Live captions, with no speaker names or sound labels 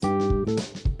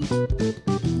Hi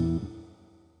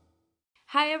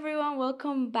everyone,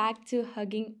 welcome back to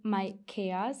Hugging My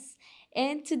Chaos.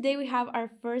 And today we have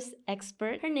our first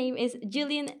expert. Her name is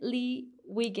Jillian Lee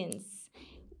Wiggins.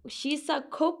 She's a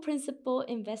co-principal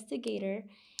investigator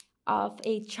of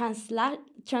a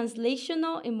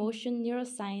translational emotion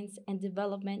neuroscience and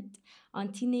development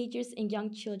on teenagers and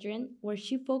young children, where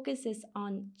she focuses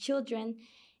on children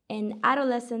and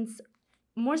adolescents,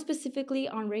 more specifically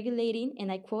on regulating,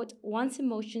 and I quote, one's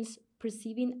emotions,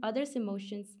 perceiving others'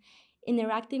 emotions,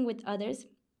 interacting with others,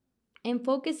 and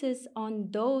focuses on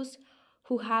those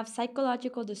who have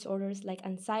psychological disorders like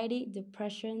anxiety,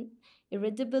 depression,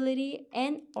 irritability,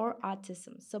 and or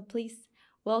autism. So please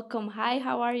welcome. Hi,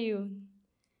 how are you?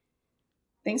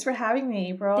 Thanks for having me,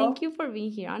 Thank April. you for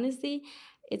being here. Honestly,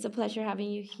 it's a pleasure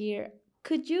having you here.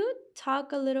 Could you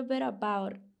talk a little bit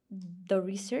about the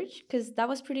research? Because that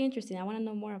was pretty interesting. I want to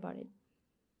know more about it.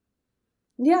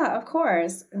 Yeah, of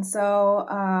course.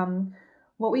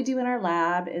 What we do in our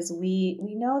lab is we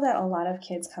know that a lot of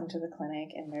kids come to the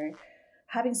clinic and they're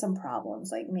having some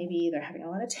problems. Like maybe they're having a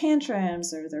lot of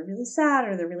tantrums, or they're really sad,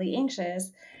 or they're really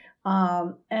anxious.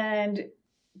 And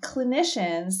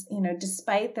clinicians,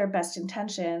 despite their best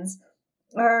intentions,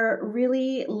 are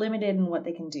really limited in what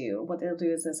they can do. What they'll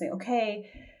do is they'll say,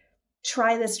 okay,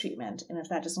 try this treatment. And if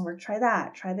that doesn't work, try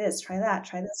that, try this, try that,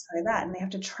 try this, try that. And they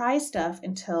have to try stuff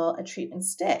until a treatment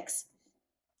sticks.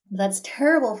 That's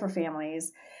terrible for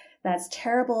families. That's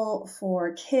terrible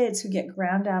for kids who get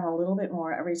ground down a little bit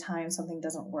more every time something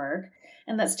doesn't work.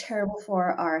 And that's terrible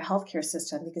for our healthcare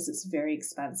system because it's very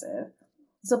expensive.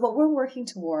 So, what we're working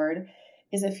toward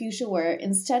is a future where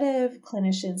instead of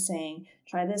clinicians saying,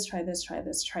 try this, try this, try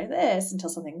this, try this until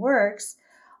something works,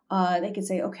 they could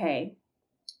say, okay,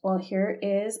 well, here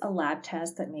is a lab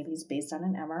test that maybe is based on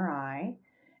an MRI.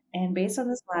 And based on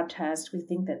this lab test, we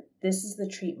think that this is the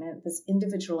treatment that's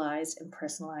individualized and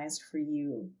personalized for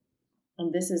you.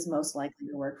 And this is most likely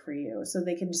to work for you. So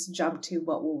they can just jump to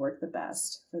what will work the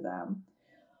best for them.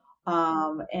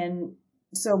 And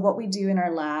so what we do in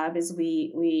our lab is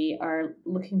we are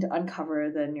looking to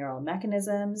uncover the neural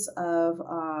mechanisms of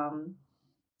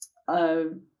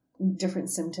different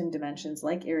symptom dimensions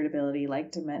like irritability,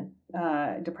 like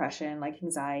depression, like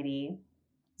anxiety.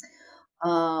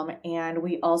 And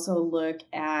we also look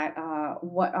at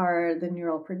what are the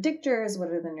neural predictors, what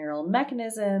are the neural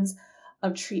mechanisms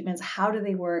of treatments, how do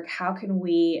they work, how can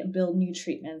we build new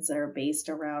treatments that are based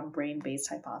around brain-based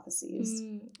hypotheses.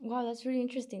 Wow, that's really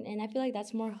interesting. And I feel like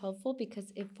that's more helpful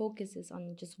because it focuses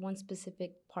on just one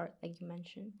specific part, like you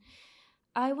mentioned.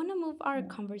 I want to move our Yeah.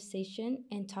 conversation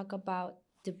and talk about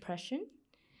depression.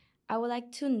 I would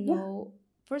like to Yeah. know,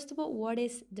 first of all, what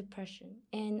is depression?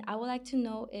 And I would like to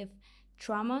know if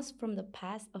traumas from the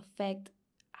past affect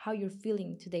how you're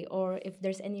feeling today or if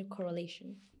there's any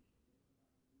correlation.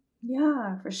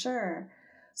 Yeah, for sure.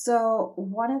 So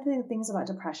one of the things about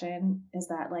depression is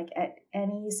that like at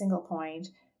any single point,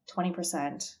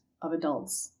 20% of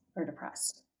adults are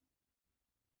depressed,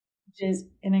 which is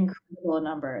an incredible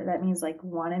number. That means like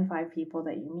 1 in 5 people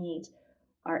that you meet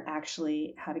are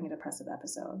actually having a depressive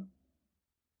episode.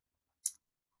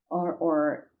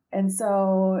 And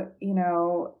so,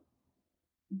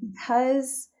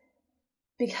 because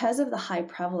because of the high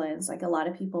prevalence, like a lot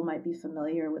of people might be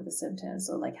familiar with the symptoms.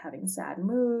 So like having sad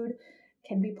mood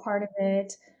can be part of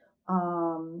it.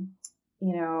 Um,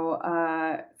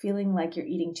 feeling like you're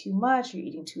eating too much, you're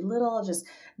eating too little, just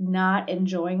not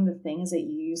enjoying the things that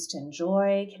you used to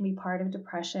enjoy can be part of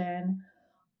depression.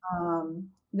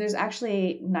 There's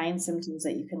actually 9 symptoms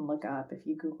that you can look up if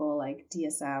you Google like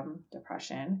DSM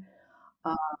depression.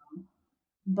 Um,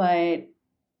 but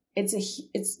it's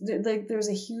like there's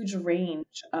a huge range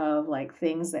of like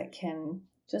things that can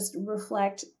just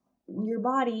reflect your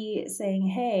body saying,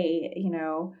 hey,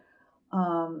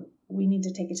 we need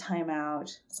to take a time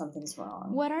out. Something's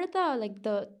wrong. What are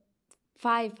the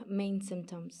five main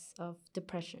symptoms of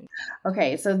depression?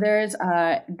 Okay, so there's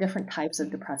different types of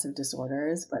Mhm, depressive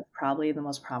disorders, but probably the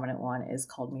most prominent one is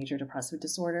called major depressive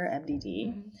disorder,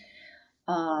 MDD. mhm,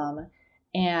 Um,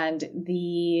 and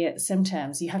the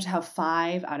symptoms, you have to have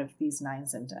 5 out of these 9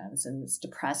 symptoms, and it's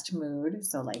depressed mood,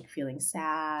 so like feeling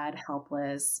sad,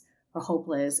 helpless, or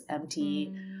hopeless, empty,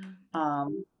 mm,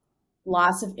 um,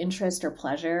 loss of interest or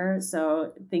pleasure.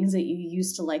 So things that you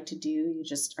used to like to do, you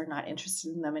just are not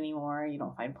interested in them anymore. You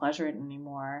don't find pleasure in it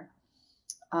anymore.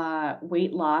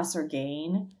 Weight loss or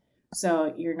gain.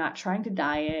 So you're not trying to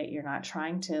diet, you're not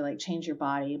trying to like change your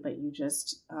body, but you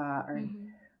just are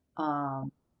mhm,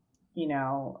 um, you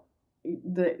know,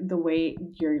 the way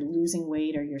you're losing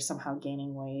weight or you're somehow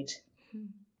gaining weight. mhm,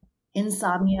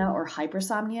 Insomnia or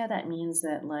hypersomnia, that means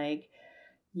that like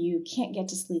you can't get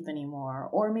to sleep anymore,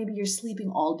 or maybe you're sleeping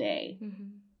all day. Mm-hmm.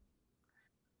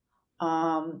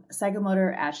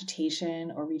 Psychomotor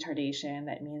agitation or retardation,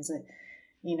 that means that,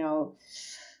 you know,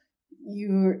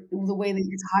 the way that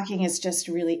you're talking is just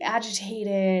really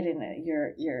agitated, and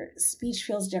your speech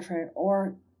feels different,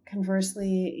 or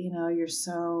conversely, you're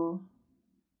so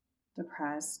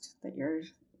depressed that your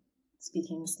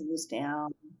speaking slows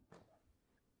down.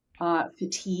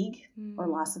 Fatigue or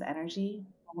Mm. loss of energy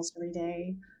almost every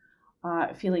day.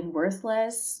 Feeling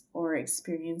worthless or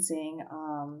experiencing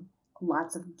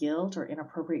lots of guilt or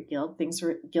inappropriate guilt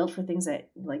for things that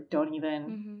like don't even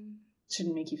Mm-hmm.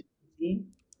 shouldn't make you feel guilty.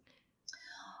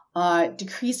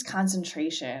 Decreased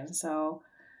concentration, so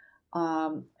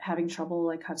having trouble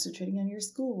like concentrating on your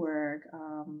schoolwork,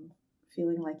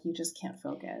 feeling like you just can't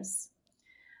focus.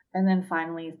 And then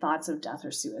finally, thoughts of death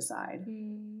or suicide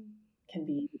Mm. can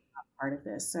be part of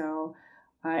this. So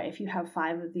if you have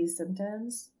 5 of these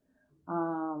symptoms,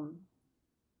 um,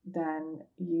 then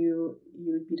you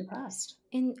would be depressed.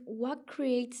 And what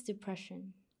creates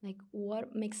depression? Like,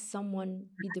 what makes someone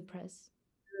be depressed?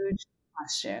 Huge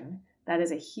question. That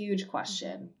is a huge Mm-hmm.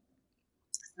 question.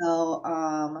 So,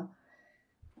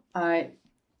 uh,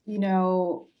 you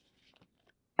know,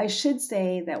 I should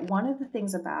say that one of the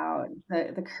things about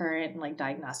the current like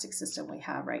diagnostic system we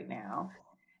have right now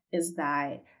is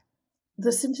that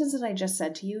the symptoms that I just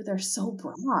said to you, they're so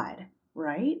broad,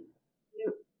 right?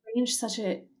 They range such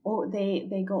a, or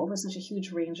they go over such a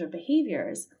huge range of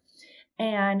behaviors.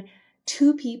 And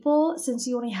two people, since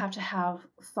you only have to have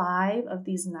 5 of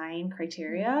these 9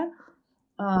 criteria,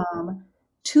 Mm-hmm. um,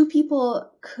 two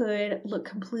people could look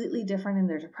completely different in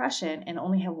their depression and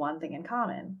only have one thing in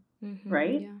common, Mm-hmm.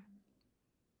 right? Yeah.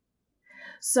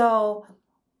 So,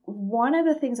 one of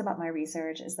the things about my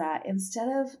research is that instead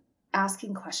of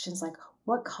asking questions like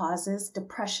what causes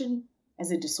depression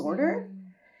as a disorder, Mm.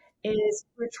 is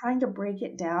we're trying to break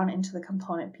it down into the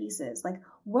component pieces. Like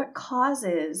what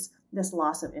causes this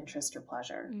loss of interest or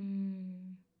pleasure?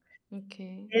 Mm.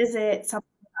 Okay. Is it something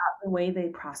about the way they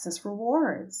process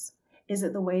rewards? Is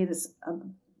it the way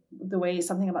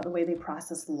something about the way they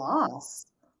process loss?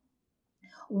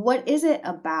 What is it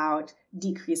about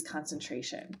decreased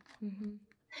concentration? Mm-hmm.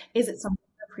 Is it something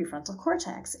in the prefrontal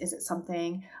cortex? Is it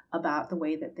something about the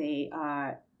way that they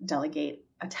delegate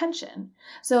attention?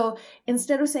 So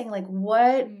instead of saying like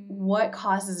what Mm.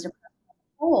 causes depression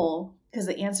whole, because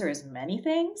the answer is many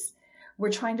things, we're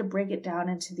trying to break it down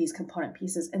into these component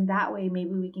pieces, and that way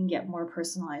maybe we can get more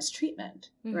personalized treatment,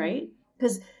 Mm-hmm. right?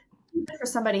 Because even for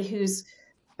somebody who's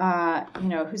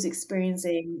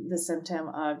experiencing the symptom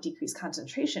of decreased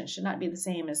concentration should not be the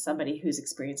same as somebody who's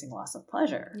experiencing loss of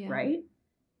pleasure, Yeah. right?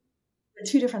 They're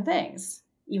two different things,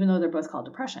 even though they're both called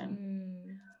depression.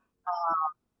 Mm.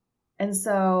 And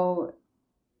so,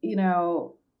 you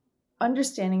know,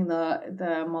 understanding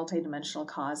the multidimensional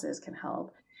causes can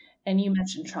help. And you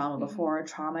mentioned trauma Mm-hmm. before.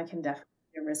 Trauma can definitely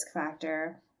be a risk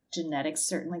factor. Genetics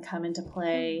certainly come into Mm.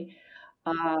 play.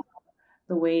 Uh,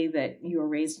 the way that you were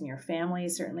raised in your family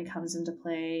certainly comes into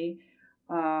play.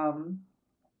 Um,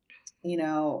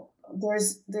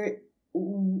 there's there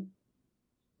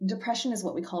depression is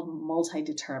what we call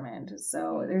multi-determined. So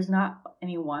Mm. there's not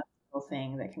any one single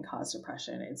thing that can cause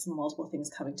depression. It's multiple things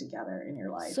coming together in your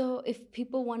life. So if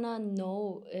people wanna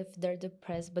know if they're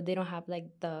depressed, but they don't have like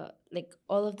the like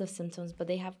all of the symptoms, but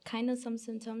they have kind of some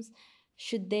symptoms,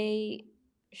 should they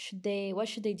what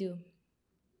should they do?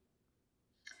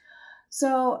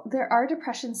 So there are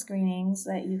depression screenings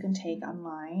that you can take Mm-hmm.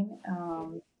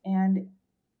 online, and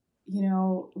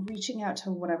reaching out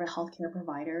to whatever healthcare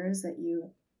providers that you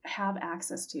have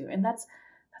access to. And that's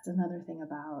another thing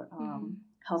about Mm-hmm.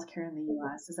 healthcare in the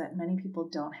U.S. is that many people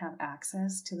don't have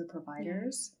access to the Yeah.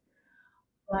 providers.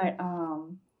 But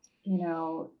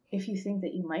if you think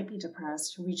that you might be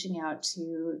depressed, reaching out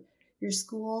to your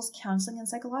school's counseling and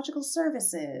psychological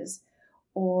services,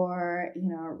 or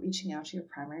reaching out to your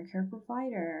primary care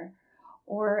provider,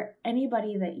 or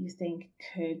anybody that you think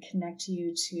could connect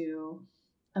you to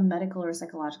a medical or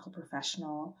psychological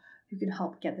professional who can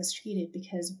help get this treated.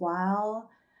 Because while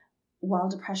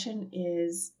depression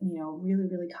is really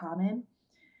really common,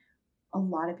 a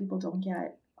lot of people don't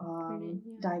get Treated.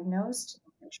 Yeah. diagnosed,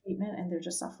 don't get treatment, and they're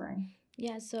just suffering.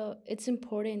 Yeah. So it's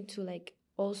important to like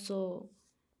also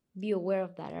be aware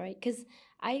of that, right? Because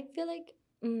I feel like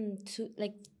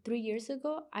like 3 years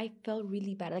ago I felt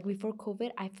really bad. Like before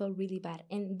COVID I felt really bad,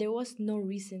 and there was no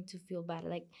reason to feel bad.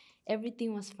 Like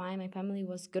everything was fine, my family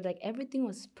was good, like everything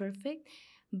was perfect,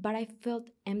 but I felt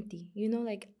empty,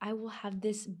 like I will have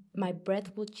this, my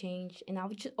breath will change, and I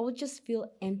would just feel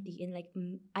empty, and like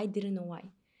I didn't know why.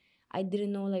 I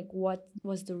didn't know like what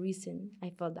was the reason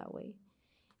I felt that way.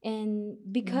 And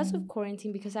because of Mm.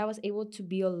 quarantine, because I was able to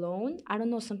be alone, I don't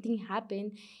know, something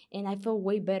happened and I felt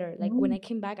way better. Like when Mm. I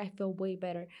came back, I felt way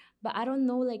better. But I don't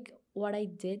know like what I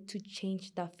did to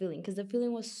change that feeling, because the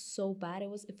feeling was so bad.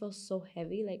 It felt so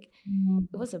heavy. Like Mm.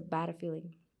 it was a bad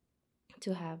feeling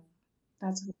to have.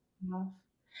 That's rough.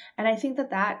 And I think that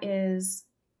that is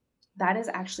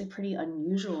actually pretty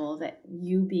unusual that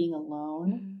you being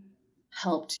alone Hmm.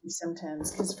 helped your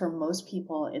symptoms, because for most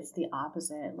people it's the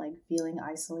opposite, like feeling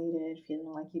isolated,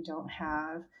 feeling like you don't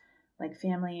have like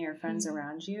family or friends Hmm.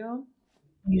 around you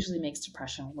usually makes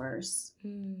depression worse.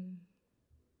 Hmm.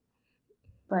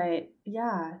 But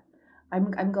yeah,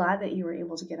 I'm glad that you were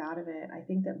able to get out of it. I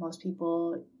think that most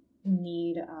people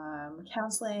need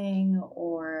counseling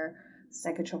or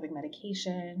psychotropic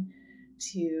medication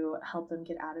to help them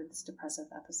get out of this depressive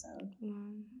episode,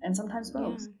 Wow. and sometimes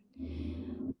both.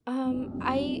 Yeah.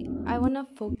 I wanna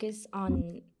focus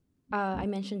on. I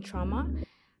mentioned trauma.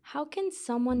 How can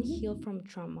someone heal from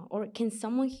trauma, or can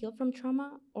someone heal from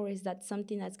trauma, or is that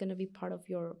something that's gonna be part of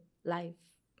your life?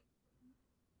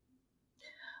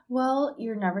 Well,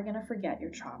 you're never going to forget your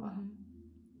trauma,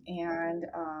 Mm-hmm.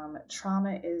 and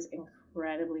trauma is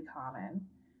incredibly common.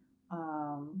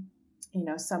 Um,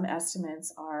 some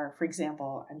estimates are, for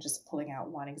example, I'm just pulling out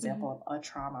one Mm-hmm. example of a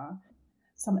trauma.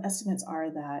 Some estimates are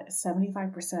that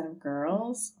 75% of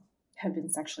girls have been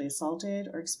sexually assaulted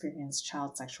or experienced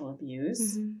child sexual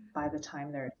abuse Mm-hmm. by the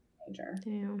time they're a teenager.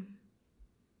 Damn,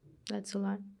 that's a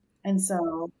lot. And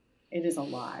so it is a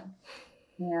lot.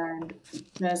 And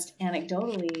just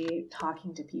anecdotally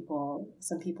talking to people,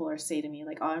 some people are saying to me,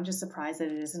 like, oh, I'm just surprised that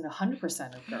it isn't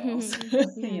 100% of girls, Yeah.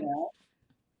 you know?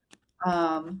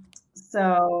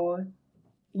 So,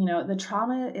 the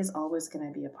trauma is always going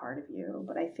to be a part of you.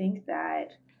 But I think that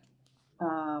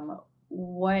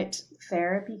what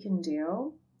therapy can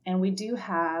do. And we do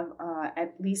have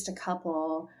at least a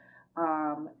couple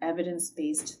evidence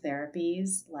based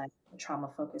therapies like trauma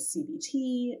focused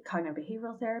CBT, cognitive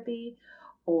behavioral therapy,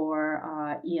 or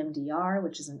EMDR,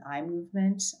 which is an eye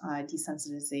movement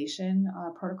desensitization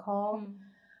protocol, Hmm.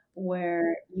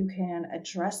 where you can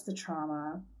address the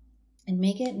trauma and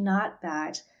make it not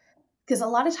that. Because a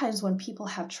lot of times when people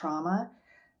have trauma,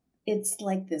 it's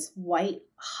like this white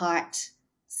hot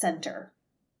center.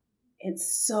 It's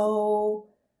so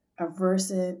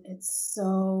aversive. It's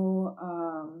so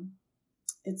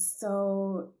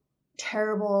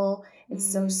terrible.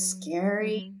 It's so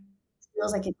scary. Mm-hmm.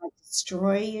 Feels like it might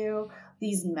destroy you.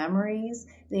 These memories,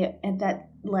 and that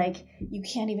like you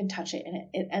can't even touch it, and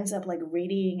it ends up like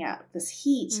radiating out this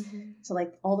heat Mm-hmm. to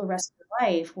like all the rest of your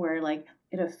life, where like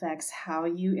it affects how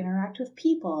you interact with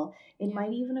people. It Yeah.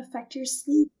 might even affect your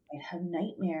sleep. You might have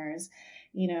nightmares.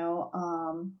 You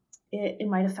know, it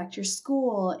might affect your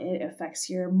school. It affects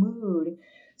your mood.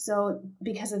 So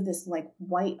because of this like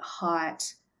white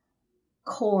hot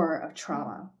core of Mm.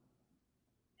 trauma,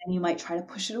 and you might try to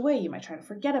push it away, you might try to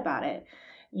forget about it,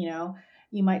 you know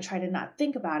you might try to not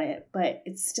think about it, but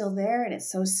it's still there, and it's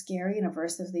so scary and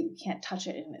aversive that you can't touch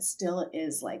it, and it still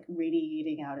is like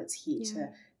radiating out its heat Yeah.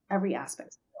 to every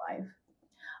aspect of your life.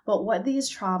 But what these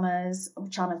trauma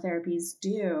therapies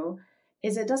do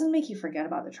is it doesn't make you forget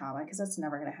about the trauma, because that's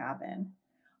never going to happen.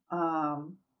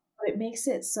 But it makes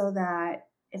it so that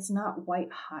it's not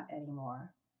white hot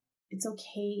anymore. It's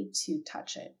okay to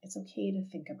touch it, it's okay to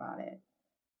think about it,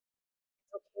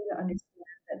 okay to understand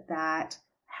that that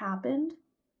happened,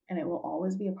 and it will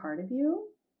always be a part of you,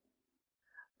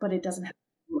 but it doesn't have to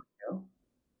be you.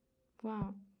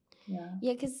 Wow. Yeah.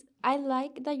 Yeah, because I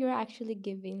like that you're actually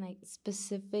giving like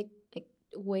specific like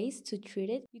ways to treat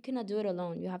it. You cannot do it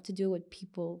alone. You have to do it with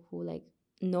people who like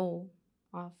know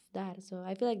of that. So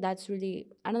I feel like that's really,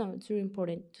 I don't know, it's really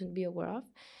important to be aware of.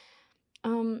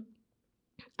 Um,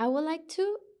 I would like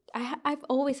to. I've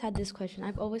always had this question.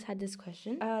 I've always had this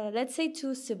question. Let's say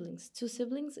two siblings. Two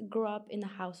siblings grow up in a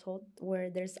household where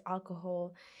there's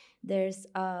alcohol, there's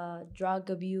drug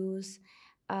abuse,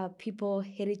 people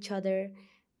hit each other,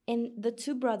 and the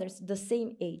two brothers the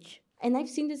same age. And I've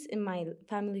seen this in my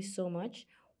family so much.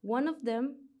 One of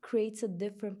them creates a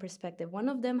different perspective. One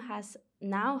of them has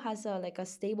a like a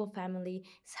stable family,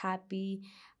 is happy,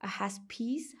 has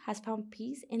peace, has found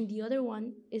peace, and the other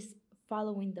one is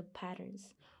following the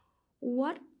patterns.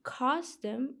 What caused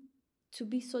them to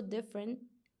be so different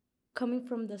coming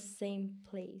from the same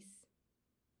place?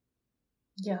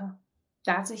 Yeah.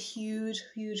 That's a huge,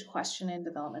 huge question in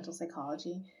developmental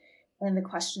psychology. And the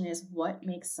question is, what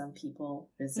makes some people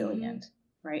Mm-hmm. resilient,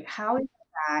 right? How is it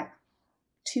that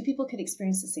two people could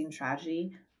experience the same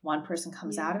tragedy? One person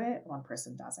comes Yeah. out of it, one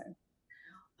person doesn't.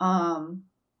 Um,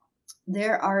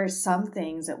 there are some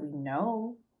things that we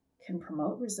know can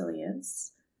promote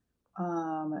resilience.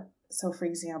 So, for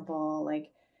example,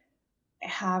 like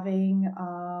having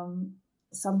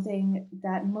something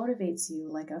that motivates you,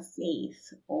 like a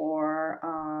faith,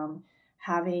 or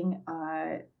having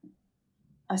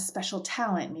a special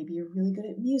talent. Maybe you're really good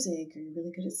at music or you're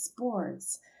really good at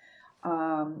sports.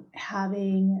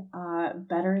 Having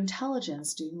better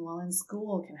intelligence, doing well in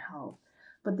school can help.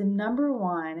 But the number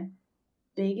one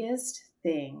biggest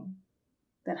thing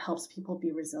that helps people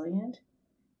be resilient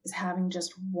is having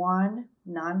just one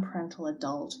non parental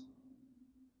adult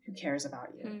who cares about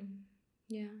you. Mm.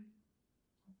 Yeah.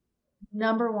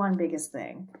 Number one biggest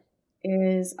thing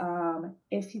is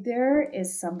if there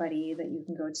is somebody that you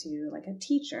can go to, like a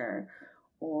teacher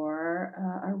or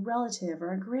a relative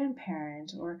or a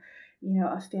grandparent or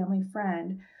a family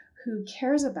friend who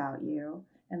cares about you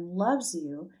and loves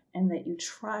you and that you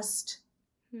trust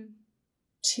Mm.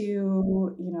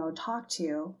 to talk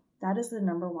to, that is the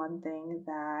number one thing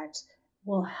that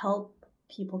will help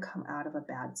people come out of a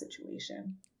bad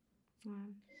situation. Wow.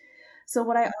 So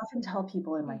what I often tell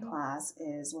people in my Mm-hmm. class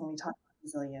is when we talk about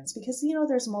resilience, because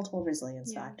there's multiple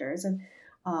resilience Yeah. factors,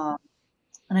 um,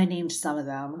 and I named some of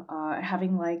them.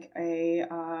 Having like a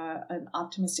an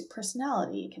optimistic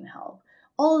personality can help.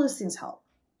 All of those things help,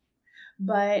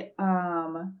 but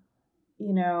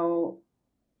you know,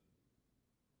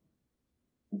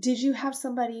 did you have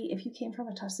somebody? If you came from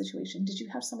a tough situation, did you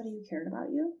have somebody who cared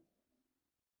about you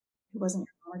who wasn't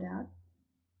your mom or dad?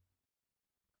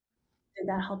 Did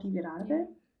that help you get out of Yeah. it?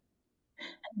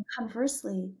 And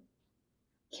conversely,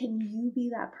 can you be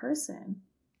that person?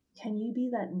 Can you be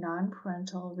that non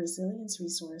parental resilience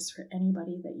resource for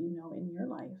anybody that you know in your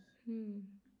life? Mm.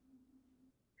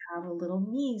 Have a little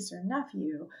niece or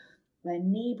nephew, a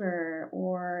neighbor,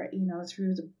 or,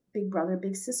 through the Big Brother,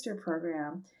 Big Sister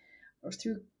program, or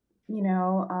through,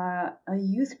 a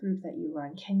youth group that you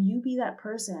run. Can you be that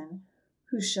person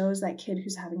who shows that kid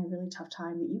who's having a really tough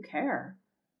time that you care?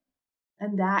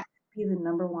 And that could be the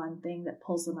number one thing that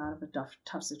pulls them out of a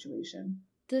tough situation.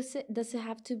 Does it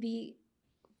have to be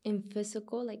in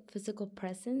physical, like physical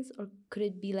presence, or could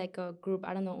it be like a group,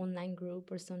 I don't know, online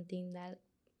group or something that?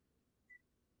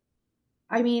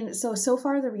 I mean, so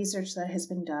far the research that has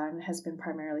been done has been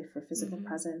primarily for physical Mm-hmm.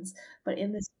 presence, but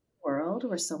in this world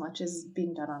where so much is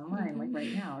being done online, like right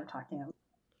Mm-hmm. now, we're talking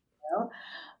about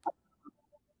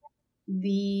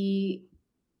the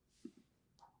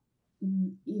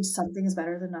something is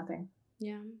better than nothing.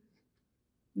 Yeah.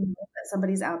 That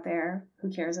somebody's out there who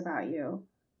cares about you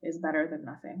is better than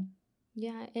nothing.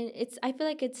 Yeah, and I feel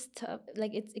like it's tough,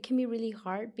 like it can be really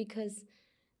hard because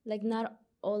like not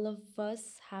all of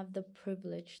us have the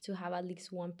privilege to have at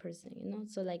least one person,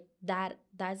 so like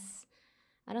that's,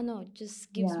 I don't know, it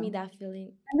just gives Yeah. me that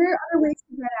feeling. And there are other ways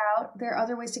to get out. There are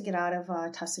other ways to get out of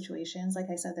tough situations. Like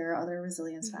I said, there are other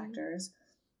resilience Mm-hmm. factors.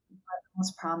 The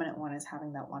most prominent one is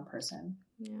having that one person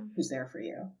Yeah. who's there for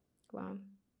you. Wow.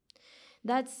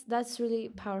 That's really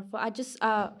powerful. I'm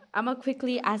gonna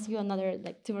quickly ask you another,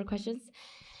 like, two more questions.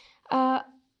 uh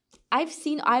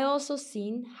I also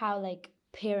seen how, like,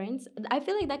 parents, I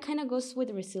feel like that kind of goes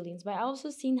with resilience, but I also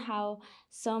seen how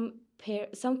some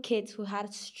kids who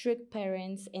had strict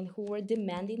parents and who were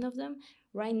demanding of them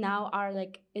right now are,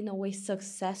 like, in a way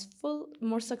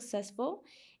more successful.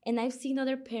 And I've seen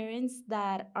other parents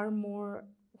that are more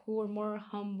who are more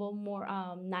humble, more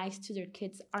nice to their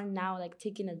kids, are now, like,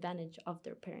 taking advantage of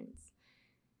their parents.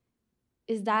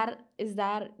 Is that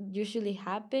usually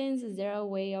happens? Is there a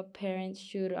way a parent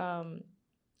should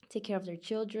take care of their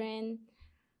children?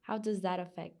 How does that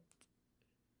affect?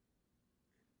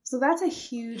 So that's a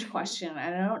huge question.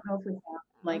 And I don't know if we have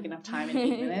like enough time in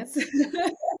 8 minutes to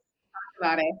talk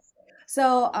about it.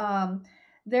 So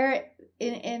there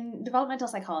in developmental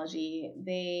psychology,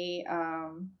 they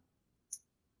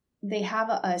have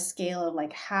a scale of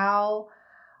like how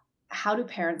do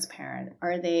parents parent?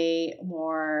 Are they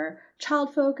more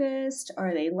child focused?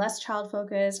 Are they less child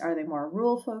focused? Are they more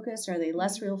rule focused? Are they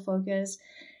less Mhm. rule focused?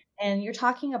 And you're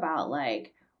talking about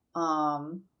like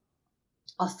um,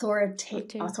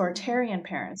 Authoritarian. authoritarian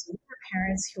parents. These are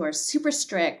parents who are super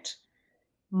strict,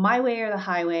 my way or the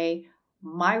highway,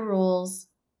 my rules,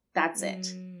 that's it.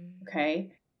 Mm.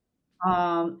 Okay.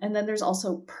 And then there's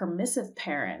also permissive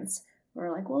parents who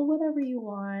are like, well, whatever you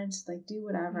want, like do Mm-hmm.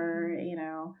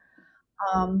 whatever.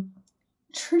 Um,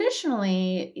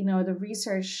 Traditionally, the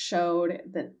research showed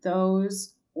that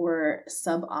those were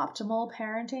suboptimal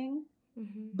parenting.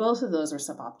 Mm-hmm. Both of those are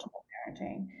suboptimal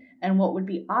parenting. And what would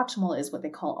be optimal is what they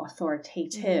call Mm-hmm.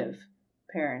 authoritative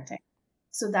parenting.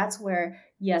 So that's where,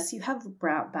 yes, you have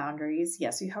boundaries,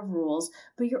 yes, you have rules,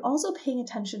 but you're also paying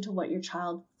attention to what your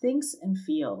child thinks and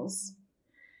feels.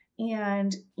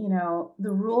 And,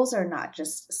 the rules are not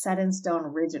just set in stone,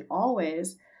 rigid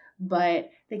always, but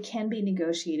they can be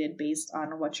negotiated based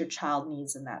on what your child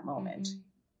needs in that moment. Mm-hmm.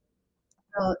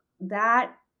 So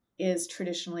that is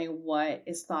traditionally what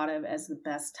is thought of as the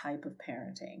best type of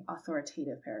parenting,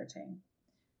 authoritative parenting.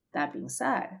 That being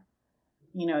said,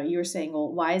 you were saying,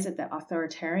 well, why is it that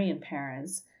authoritarian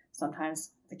parents,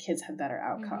 sometimes the kids have better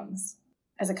Mm-hmm. outcomes?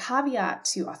 As a caveat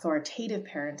to authoritative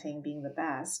parenting being the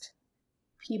best,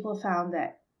 people found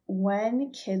that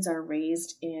when kids are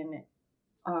raised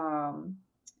um,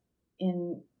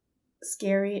 in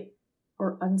scary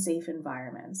or unsafe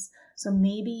environments, so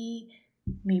maybe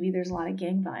there's a lot of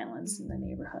gang violence in the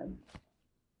neighborhood,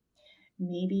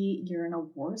 maybe you're in a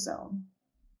war zone,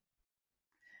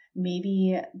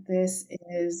 maybe this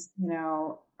is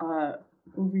a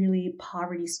really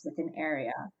poverty stricken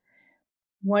area.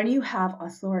 When you have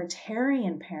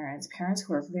authoritarian parents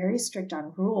who are very strict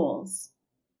on rules,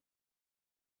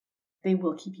 they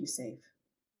will keep you safe.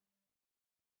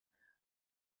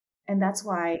 And that's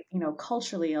why,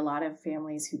 culturally, a lot of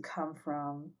families who come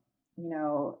from,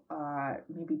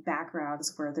 maybe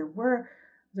backgrounds where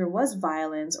there was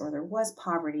violence or there was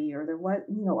poverty or there was,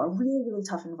 a really, really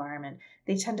tough environment,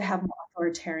 they tend to have more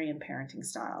authoritarian parenting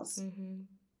styles Mm-hmm.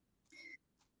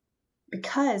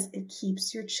 because it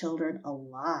keeps your children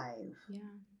alive, Yeah.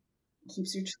 it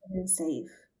keeps your children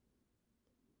safe,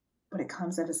 but it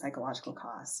comes at a psychological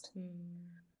cost.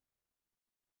 Mm.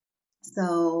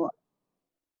 So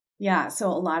yeah, so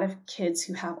a lot of kids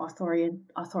who have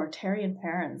authoritarian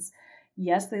parents,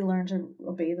 yes, they learn to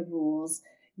obey the rules.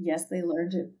 Yes, they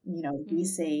learn to, be Mm.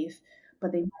 safe,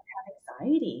 but they might have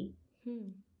anxiety. Hmm.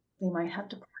 They might have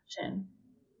depression.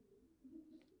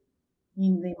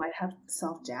 They might have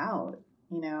self-doubt,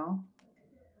 you know.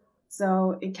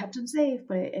 So it kept them safe,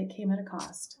 but it came at a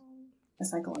cost, a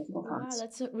psychological Wow, cost.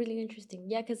 that's really interesting.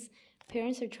 Yeah, because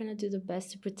parents are trying to do the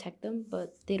best to protect them,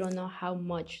 but they don't know how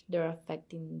much they're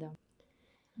affecting them.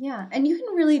 Yeah, and you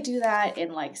can really do that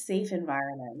in like safe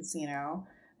environments,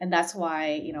 and that's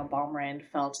why Baumrind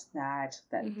felt that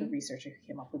the Mm-hmm. researcher who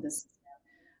came up with this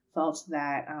felt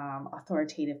that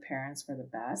authoritative parents were the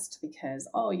best because,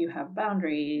 oh, you have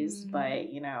boundaries, Mm-hmm.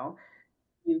 but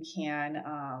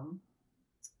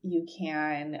you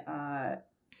can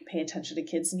pay attention to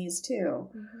kids' needs too.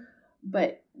 Mm-hmm.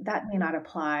 But that may not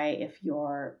apply if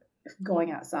Yeah.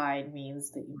 going outside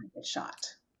means that you might get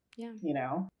shot. Yeah. You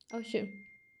know, Oh, shoot.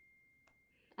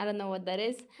 I don't know what that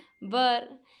is, but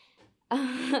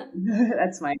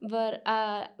that's my. but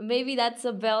maybe that's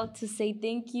a bell to say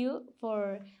thank you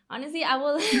for. Honestly, I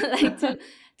would like to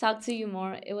talk to you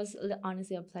more. It was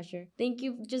honestly a pleasure. Thank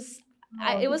you. Just Oh,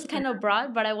 it thank was you for kind of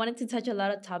broad, but I wanted to touch a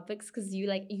lot of topics because you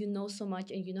know so much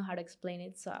and you know how to explain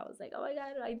it. So I was like, oh my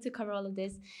god, I need to cover all of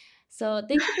this. So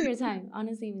thank you for your time.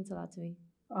 Honestly, it means a lot to me.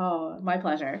 Oh, my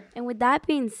pleasure. And with that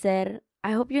being said,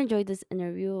 I hope you enjoyed this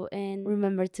interview and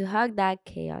remember to hug that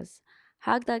chaos.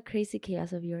 Hug that crazy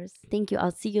chaos of yours. Thank you.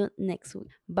 I'll see you next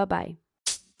week. Bye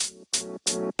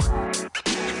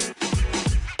bye.